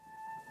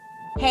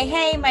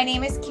Hey, my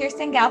name is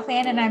Kirsten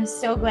Galfan, and I'm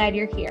so glad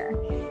you're here.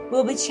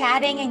 We'll be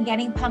chatting and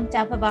getting pumped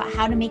up about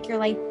how to make your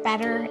life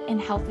better and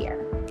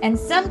healthier, and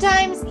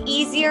sometimes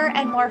easier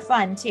and more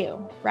fun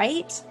too,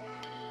 right?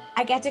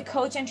 I get to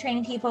coach and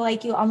train people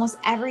like you almost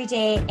every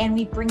day, and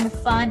we bring the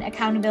fun,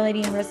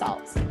 accountability, and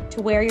results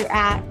to where you're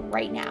at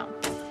right now.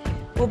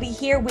 We'll be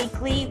here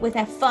weekly with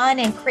a fun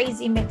and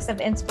crazy mix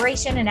of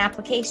inspiration and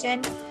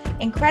application,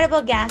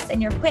 incredible guests,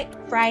 and your quick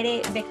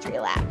Friday victory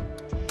lap.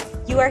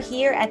 You are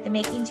here at the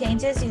Making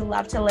Changes You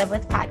Love to Live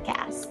With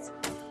podcast.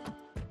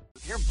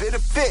 Your bit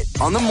of fit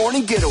on the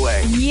morning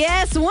getaway.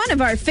 Yes, one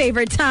of our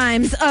favorite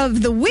times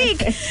of the week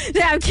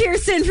to have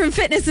Kirsten from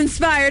Fitness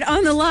Inspired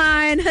on the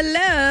line.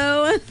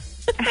 Hello.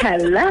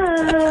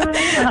 Hello.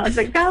 How's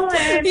it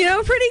going? You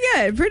know,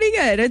 pretty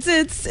good.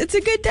 It's a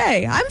good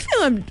day. I'm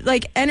feeling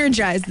like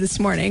energized this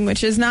morning,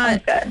 which is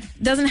not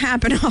doesn't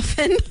happen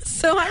often.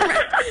 So I'm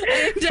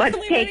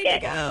definitely ready to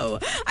go.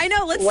 I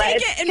know. Let's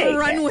take it and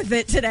run with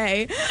it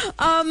today.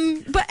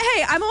 But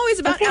hey, I'm always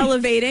about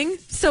elevating.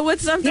 So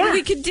what's something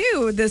we could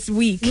do this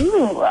week?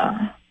 Ooh,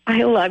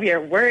 I love your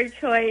word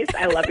choice.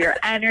 I love your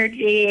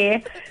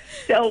energy.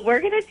 So we're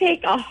going to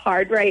take a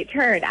hard right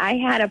turn. I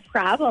had a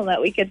problem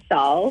that we could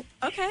solve.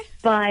 Okay.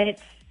 But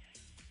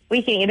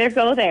we can either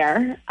go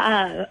there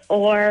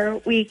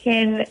or we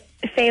can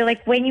say,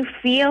 like, when you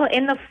feel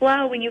in the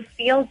flow, when you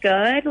feel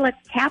good,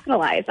 let's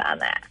capitalize on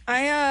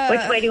that.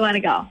 Which way do you want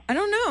to go? I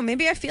don't know.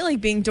 Maybe I feel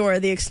like being Dora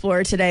the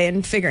Explorer today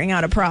and figuring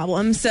out a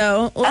problem.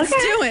 So let's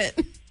do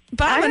it.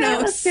 Vamonos. Right,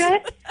 let's do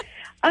it.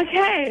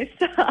 Okay.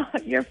 So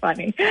you're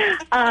funny.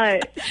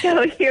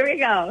 So here we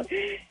go.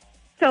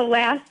 So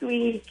last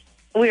week,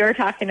 we were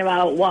talking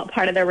about what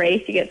part of the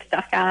race you get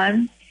stuck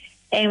on,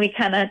 and we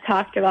kind of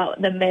talked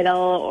about the middle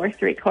or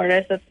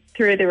three-quarters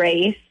through the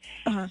race.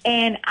 Uh-huh.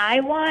 And I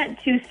want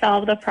to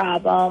solve the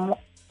problem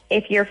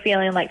if you're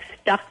feeling like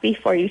stuck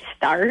before you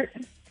start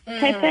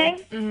type thing.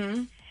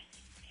 Mm-hmm.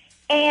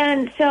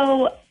 And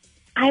so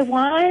I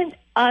want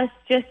us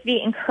just to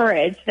be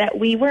encouraged that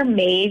we were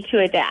made to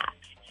adapt.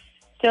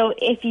 So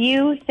if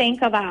you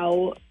think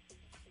about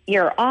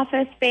your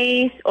office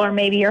space or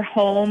maybe your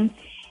home,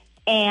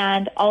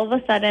 and all of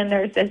a sudden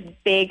there's this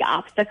big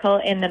obstacle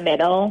in the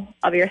middle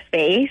of your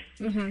space,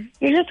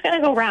 you're just going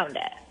to go around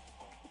it.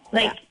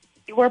 Like,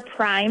 we're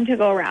primed to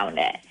go around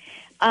it.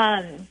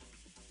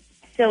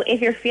 So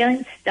if you're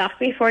feeling stuck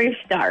before you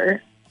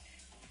start,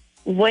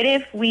 what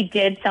if we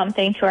did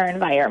something to our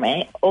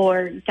environment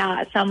or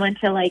got someone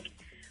to, like,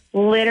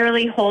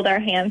 literally hold our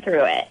hand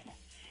through it?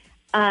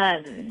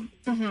 I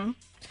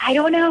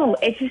don't know.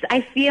 It's just,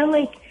 I feel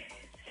like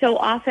so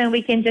often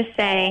we can just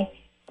say,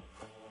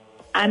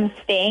 I'm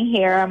staying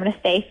here. I'm going to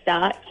stay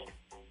stuck.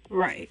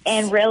 Right.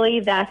 And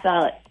really, that's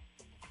a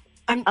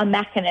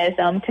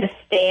mechanism to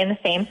stay in the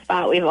same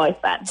spot we've always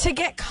been. To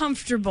get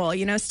comfortable,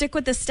 stick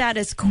with the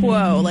status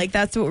quo. Like,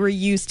 that's what we're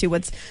used to.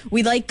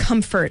 We like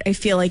comfort, I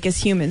feel like, as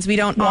humans. We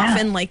don't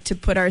often like to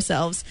put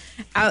ourselves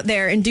out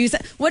there and do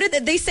what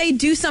did they say?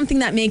 Do something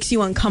that makes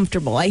you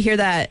uncomfortable. I hear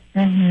that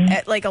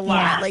like a lot.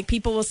 Yeah. Like,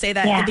 people will say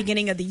that at the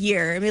beginning of the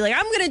year and be like,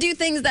 I'm going to do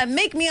things that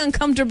make me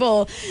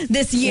uncomfortable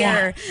this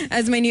year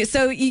as my new.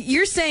 So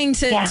you're saying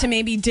to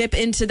maybe dip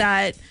into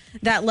that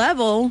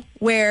level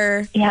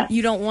where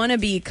you don't want to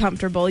be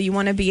comfortable. You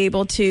want to be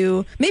able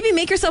to maybe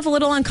make yourself a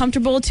little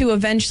uncomfortable to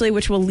eventually,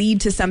 which will lead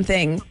to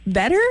something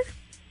better.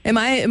 Am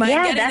I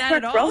getting that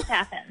at all? Growth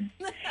happens.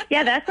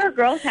 Yeah, that's where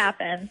growth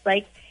happens.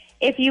 Like,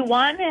 if you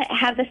want to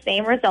have the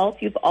same results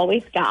you've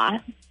always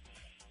got,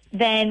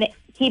 then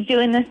keep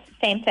doing the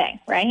same thing,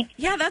 right?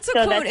 Yeah, that's a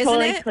quote, that's isn't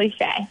totally it?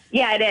 Cliche.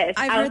 Yeah, it is.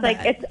 I was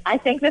like, I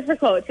think this is a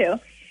quote too.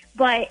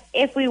 But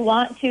if we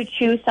want to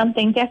choose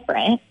something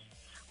different,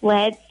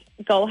 let's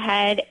go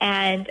ahead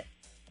and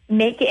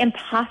make it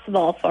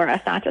impossible for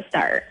us not to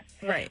start.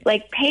 Right.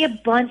 Like, pay a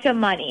bunch of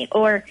money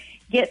or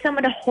get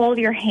someone to hold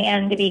your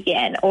hand to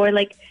begin, or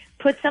like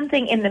put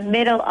something in the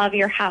middle of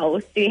your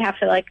house so you have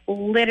to like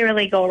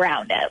literally go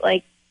around it.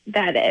 Like,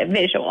 that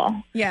visual.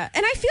 Yeah.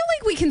 And I feel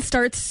like we can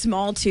start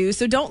small too.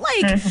 So don't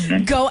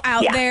go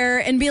out there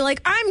and be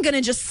like, I'm going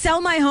to just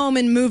sell my home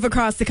and move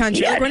across the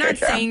country. Yeah, like, we're not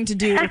saying to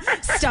do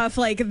stuff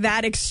like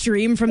that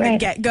extreme from the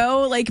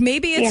get-go. Like,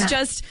 maybe it's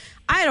just,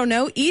 I don't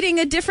know, eating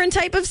a different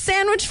type of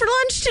sandwich for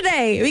lunch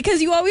today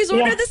because you always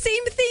order the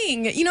same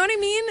thing. You know what I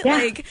mean? Yeah.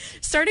 Like,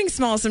 starting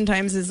small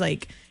sometimes is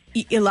like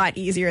a lot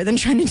easier than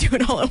trying to do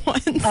it all at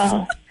once.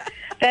 Oh,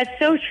 that's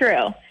so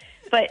true.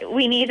 But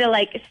we need to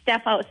like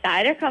step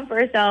outside our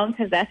comfort zone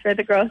because that's where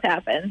the growth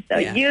happens. So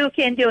you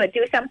can do it.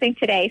 Do something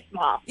today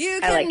small. You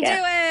can do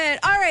it.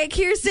 All right,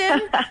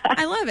 Kirsten.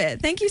 I love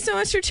it. Thank you so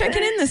much for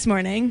checking in this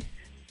morning.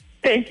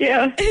 Thank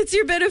you. It's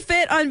your bit of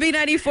fit on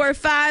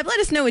B94.5. Let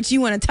us know what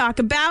you want to talk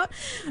about.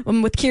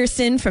 I'm with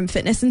Kirsten from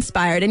Fitness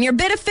Inspired and your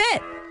bit of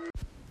fit.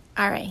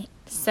 All right.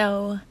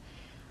 So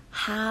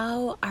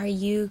how are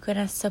you going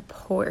to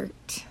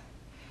support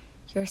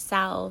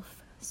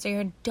yourself so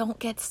you don't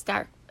get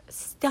stuck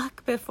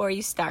before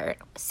you start?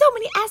 So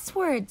many S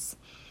words.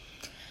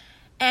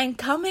 And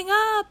coming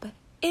up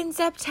in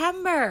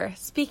September.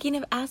 Speaking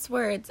of S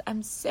words,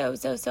 I'm so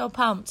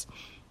pumped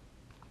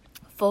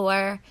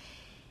for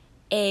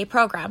a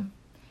program.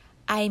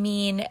 I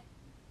mean,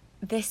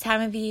 this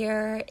time of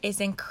year is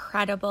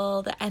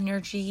incredible. The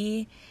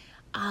energy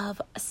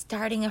of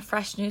starting a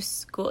fresh new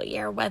school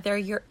year, whether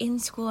you're in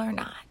school or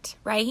not,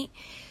 right?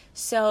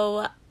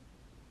 So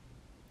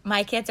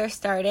my kids are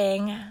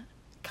starting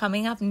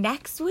coming up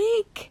next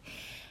week.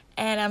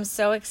 And I'm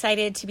so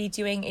excited to be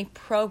doing a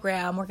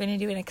program. We're going to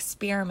do an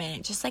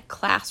experiment, just like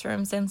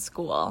classrooms in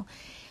school,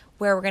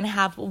 where we're going to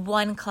have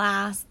one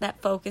class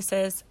that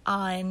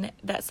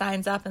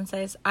signs up and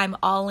says, I'm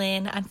all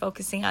in. I'm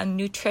focusing on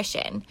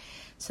nutrition.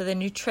 So the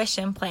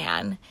nutrition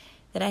plan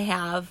that I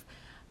have,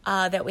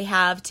 that we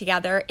have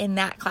together in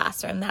that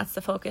classroom, that's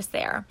the focus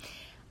there.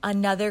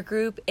 Another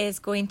group is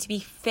going to be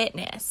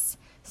fitness.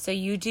 So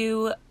you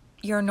do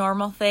your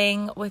normal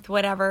thing with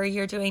whatever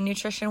you're doing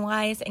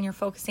nutrition-wise, and you're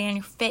focusing on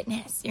your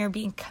fitness. You're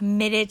being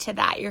committed to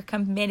that. You're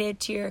committed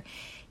to your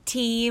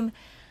team,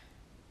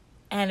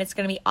 and it's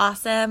going to be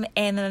awesome.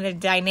 And then the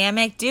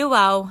dynamic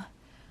duo,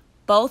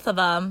 both of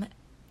them,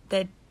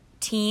 the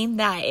team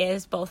that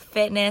is both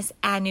fitness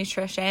and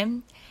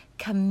nutrition,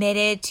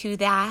 committed to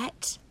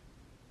that.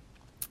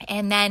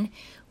 And then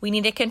we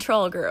need a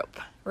control group,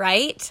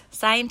 right,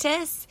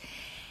 scientists?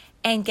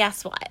 And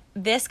guess what?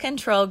 This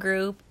control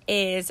group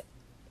is,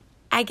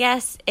 I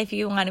guess if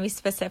you want to be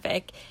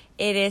specific,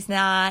 it is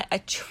not a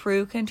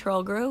true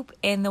control group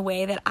in the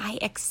way that I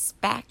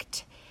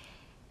expect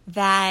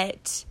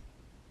that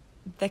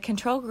the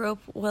control group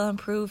will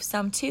improve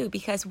some too,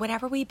 because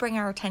whatever we bring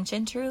our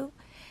attention to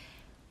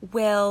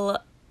will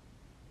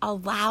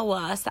allow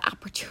us the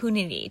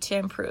opportunity to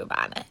improve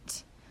on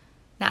it.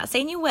 Not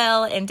saying you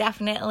will, and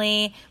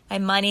definitely my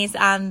money's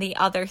on the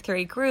other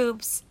three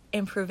groups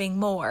improving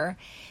more.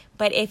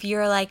 But if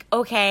you're like,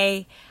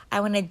 okay, I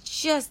want to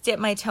just dip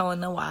my toe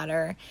in the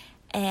water,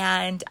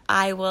 and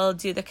I will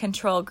do the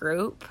control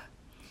group,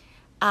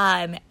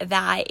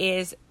 that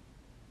is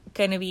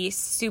going to be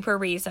super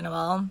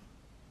reasonable.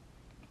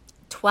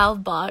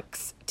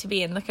 $12 to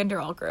be in the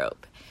control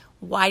group.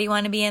 Why do you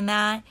want to be in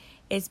that?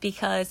 It's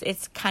because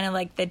it's kind of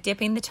like the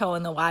dipping the toe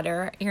in the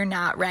water. You're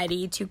not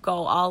ready to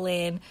go all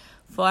in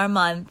for a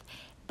month,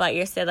 but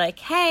you're still like,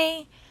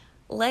 hey,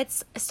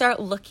 let's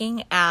start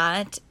looking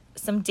at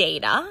some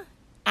data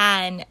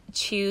and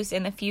choose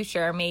in the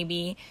future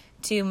maybe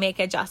to make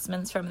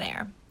adjustments from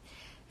there.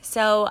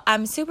 So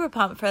I'm super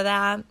pumped for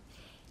that.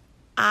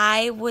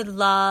 I would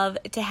love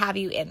to have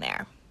you in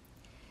there.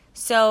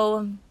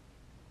 So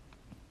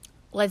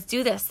let's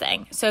do this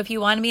thing. So if you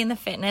want to be in the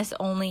fitness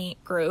only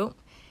group,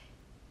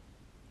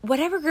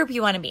 whatever group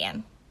you want to be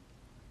in,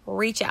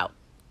 reach out.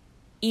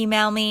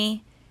 Email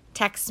me,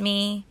 text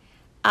me,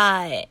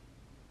 and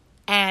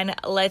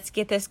let's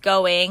get this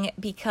going,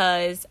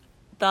 because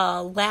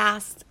the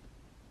last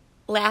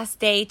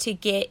day to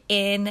get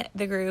in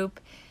the group,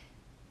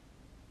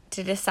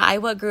 to decide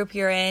what group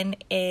you're in,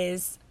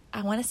 is,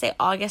 I want to say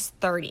August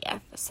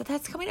 30th. So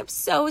that's coming up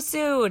so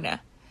soon.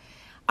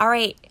 All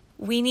right,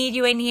 we need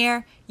you in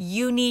here.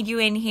 You need you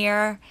in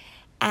here.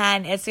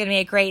 And it's going to be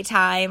a great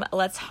time.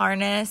 Let's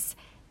harness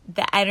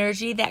the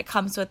energy that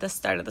comes with the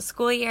start of the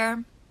school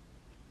year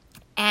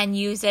and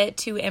use it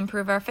to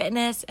improve our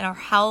fitness and our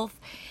health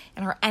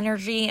and our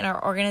energy and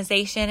our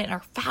organization and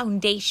our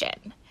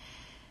foundation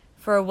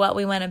for what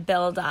we want to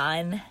build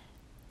on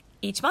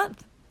each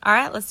month. All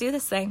right, let's do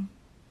this thing.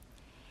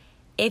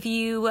 If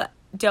you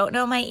don't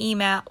know my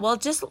email, well,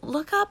 just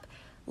look up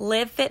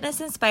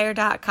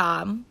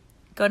livefitnessinspire.com.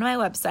 Go to my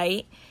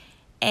website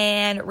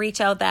and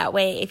reach out that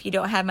way if you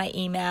don't have my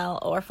email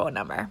or phone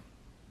number.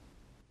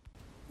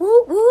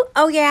 Woo, woo.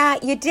 Oh, yeah,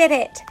 you did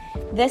it.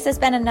 This has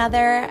been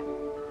another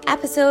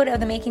episode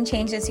of the Making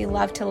Changes You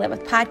Love to Live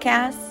with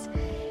podcast.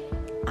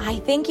 I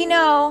think you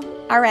know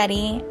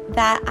already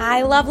that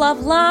I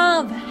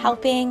love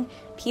helping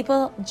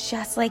people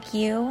just like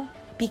you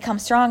become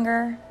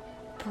stronger,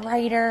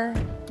 brighter,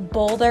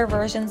 bolder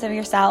versions of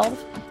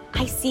yourself.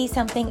 I see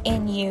something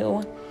in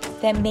you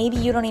that maybe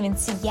you don't even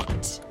see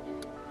yet.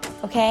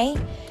 Okay?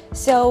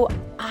 So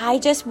I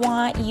just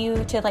want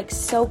you to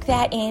soak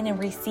that in and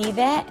receive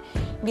it.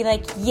 Be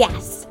like,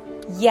 yes,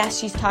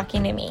 she's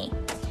talking to me.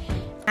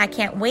 I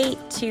can't wait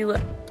to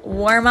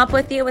warm up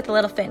with you with a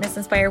little Fitness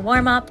Inspired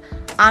warm up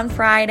on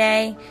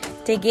Friday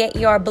to get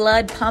your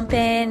blood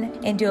pumping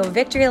and do a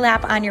victory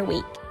lap on your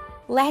week.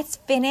 Let's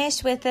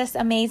finish with this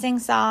amazing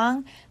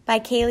song by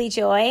Kaylee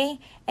Joy,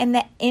 and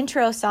the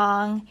intro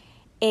song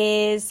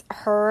is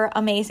her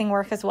amazing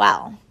work as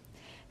well.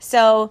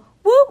 So,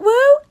 woo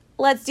woo,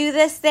 let's do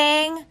this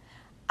thing.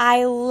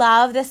 I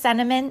love the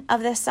sentiment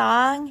of this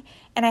song,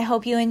 and I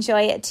hope you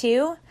enjoy it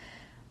too.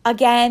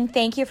 Again,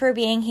 thank you for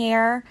being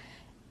here.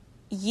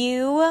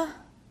 You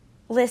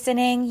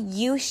listening,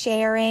 you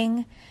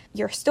sharing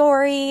your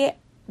story,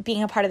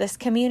 being a part of this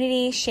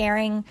community,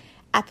 sharing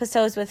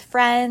episodes with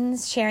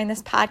friends, sharing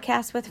this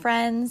podcast with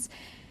friends.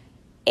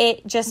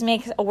 It just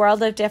makes a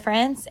world of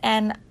difference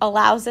and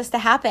allows this to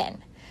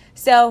happen.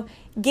 So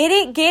get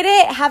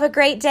it, have a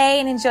great day,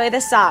 and enjoy the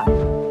song.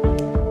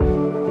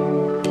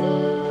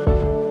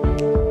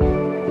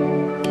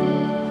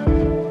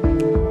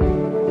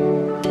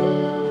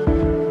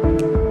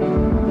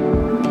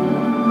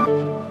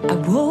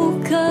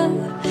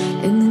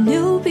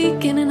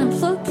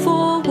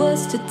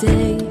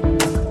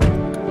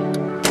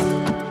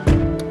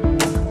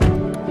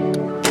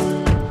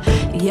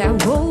 Yeah, I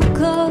woke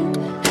up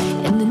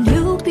and the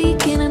new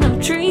beginning I've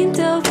dreamed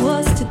of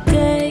was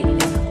today.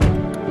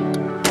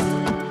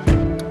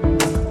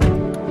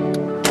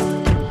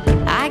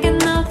 I got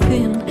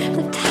nothing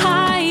left to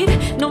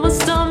hide, no more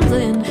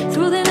stumbling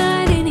through the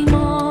night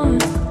anymore.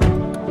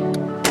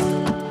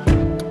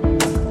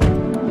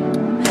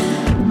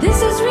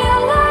 This is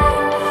real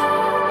life,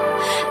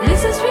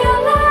 this is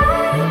real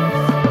life.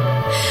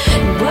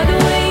 No other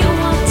way you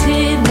want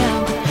it now,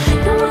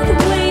 no other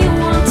way you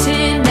want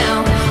it now.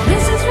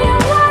 This is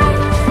real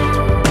life,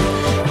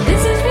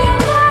 this is real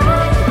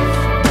life.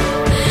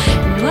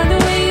 No other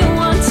way you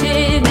want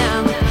it now,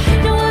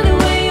 no other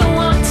way you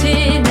want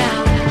it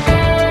now.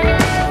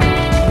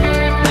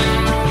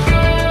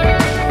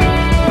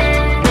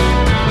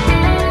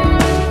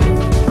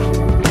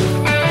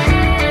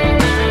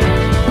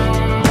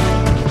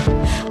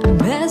 I'm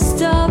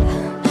messed up,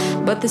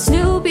 but this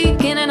new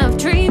beginning I've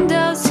dreamed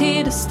of's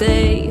here to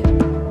stay.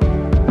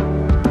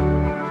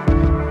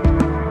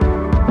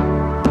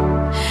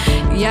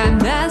 Yeah, I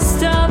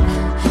messed up,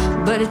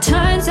 but it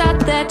turns out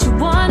that you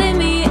wanted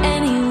me